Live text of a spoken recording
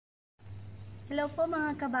Hello po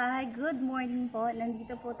mga kabahay, good morning po.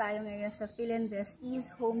 Nandito po tayo ngayon sa Filinvest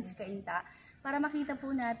Homes Cainta para makita po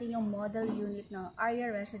natin yung model unit ng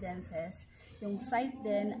Aria Residences, yung site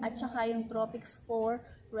din at saka yung Tropics 4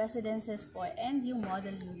 Residences po and yung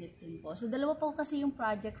model unit din po. So dalawa po kasi yung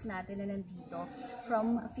projects natin na nandito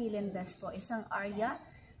from Filinvest po. Isang Aria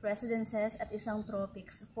Residences at isang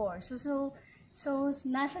Tropics 4. So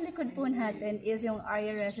nasa likod po natin is yung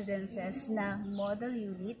Aria Residences na model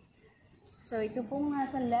unit. So, ito pong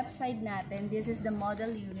nasa left side natin, this is the model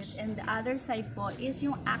unit, and the other side po is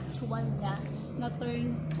yung actual niya na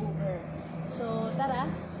turnover. So, tara,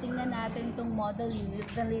 tingnan natin itong model unit,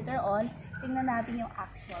 then later on, tingnan natin yung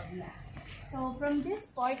actual niya. So, from this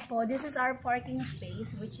part po, this is our parking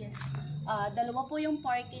space, which is, dalawa po yung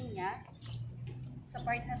parking niya sa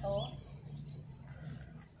part na to.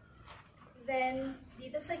 Then,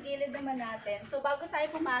 dito sa gilid naman natin, so bago tayo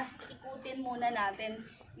pumasok, ikutin muna natin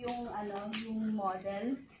yung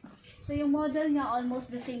model. So yung model niya almost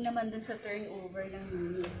the same naman dun sa turnover ng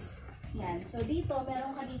units. Yan. So dito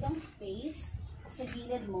meron ka ditong space sa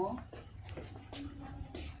gilid mo.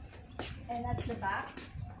 And at the back,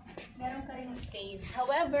 meron ka ring space.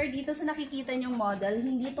 However, dito sa nakikita niyong model,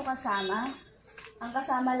 hindi ito kasama. Ang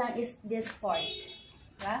kasama lang is this part.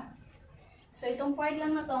 Diba? So itong part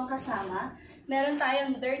lang na to ang kasama. Meron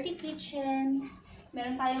tayong dirty kitchen,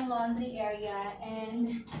 meron tayong laundry area,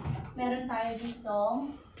 and meron tayo dito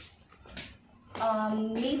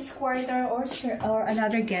maid's quarter or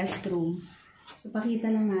another guest room. So, pakita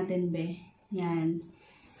lang natin, be. Yan.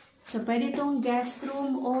 So, pwede itong guest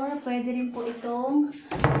room or pwede rin po itong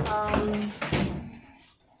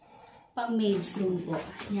pang maid's room po.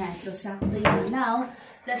 Yan. So, sakto yun. Now,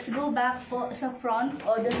 let's go back po sa front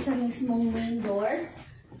o dun sa mismong main door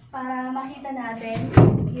para makita natin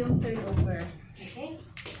yung turnover. Okay?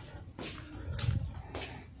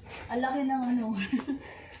 Ang laki ng anong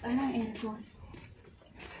aircon?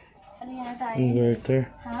 Ano yata yun? Inverter.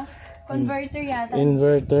 Ha? Converter yata.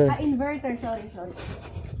 Inverter. Inverter. Sorry.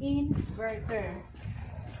 Inverter.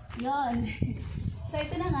 Yun. So,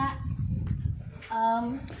 ito na nga.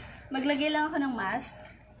 Maglagay lang ako ng mask.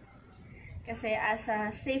 Kasi as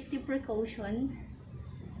a safety precaution.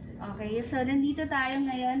 Okay, so nandito tayo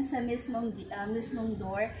ngayon sa mismong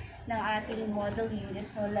door ng ating model unit.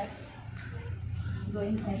 So let's go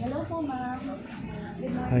inside. Hello po, ma'am.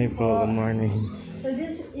 Good morning. Hi po, good morning. So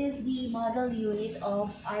this is the model unit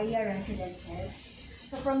of Aria Residences.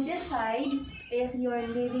 So from this side is your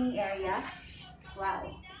living area.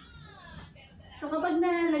 Wow. So kapag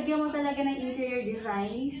nalagyan mo talaga ng interior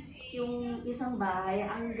design, yung isang bahay,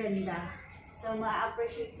 ang ganda. So,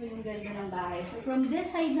 ma-appreciate ko yung ganda ng bahay. So, from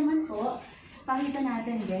this side naman po, pakita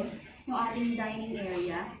natin din yung ating dining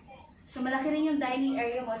area. So, malaki rin yung dining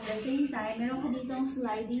area mo at the same time, meron ka ditong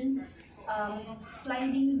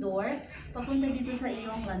sliding door papunta dito sa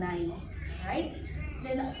iyong lanay. Right?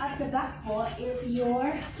 Then, at the back po is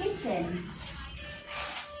your kitchen.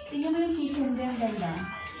 Tingnan mo yung kitchen din, ganda.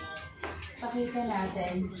 Pakita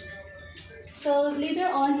natin. So, later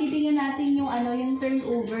on, titingnan natin yung yung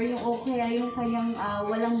turnover, yung okay, yung kanyang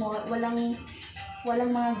walang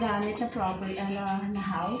mga gamit na property na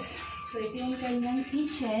house. So, ito yung kanyang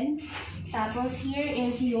kitchen. Tapos, here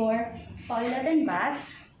is your toilet and bath.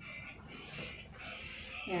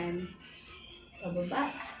 Yan.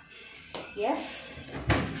 Pababa. Yes.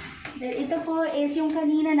 Then, ito po is yung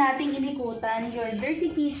kanina nating inikutan, your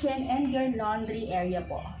dirty kitchen and your laundry area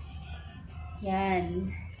po.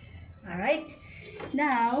 Yan. Alright,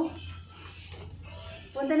 now,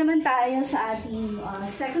 punta naman tayo sa ating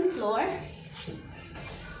second floor.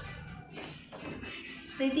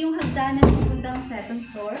 So, ito yung hagdanan pupuntang second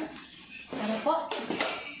floor. Ano po?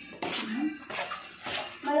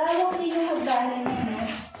 Malawak din yung hagdanan niya.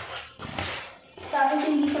 Tapos,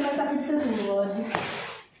 hindi pa masakit sa tuhod.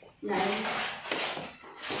 Nice.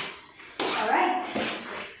 Alright.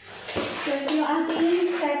 So, ito yung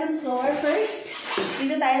ating second floor first.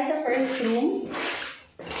 Dito tayo sa first room.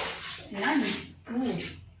 Yan.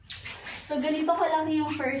 So, ganito kalaki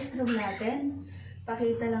yung first room natin.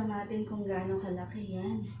 Pakita lang natin kung gaano kalaki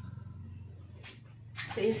yan.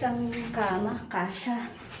 So, isang kama,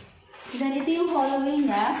 kasya. Then, ito yung hallway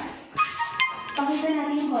niya. Pakita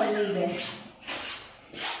natin yung hallway, guys.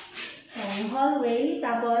 So, yung hallway.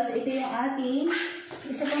 Tapos, ito yung ating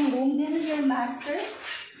isa pang room. This is your master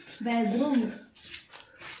bedroom.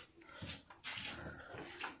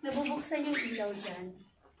 Nabubuksan yung ilaw dyan.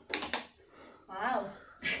 Wow!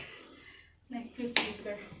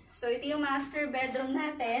 Nag-flicker. So, ito yung master bedroom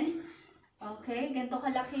natin. Okay, ganito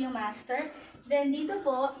kalaki yung master. Then, dito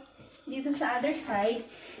po, dito sa other side,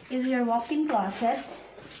 is your walk-in closet.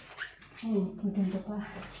 Oh, maganda pa.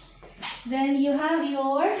 Then you have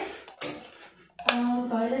your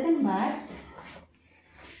toilet and bath.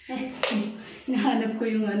 Nahanap ko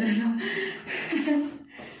yung ano.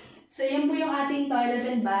 So, yan po yung ating toilet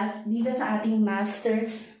and bath dito sa ating master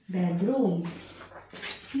bedroom.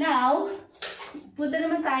 Now, punta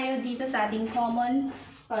naman tayo dito sa ating common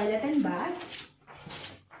toilet and bath.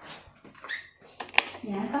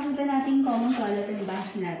 Yan, papunta natin yung common toilet and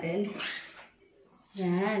bath natin.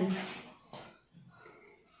 Yan.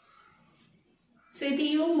 So, ito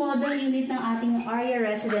yung model unit ng ating Aria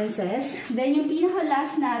Residences. Then, yung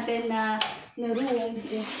pinaka-last natin na room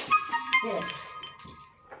is this.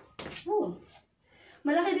 Oh.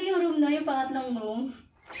 Malaki din yung room na, yung pangatlong room.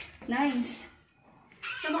 Nice.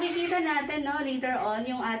 So, makikita natin, no, later on,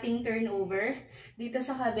 yung ating turnover dito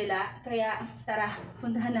sa kabila. Kaya, tara,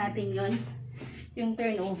 puntahan natin yon yung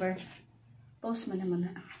turnover. Pause mo naman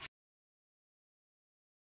na.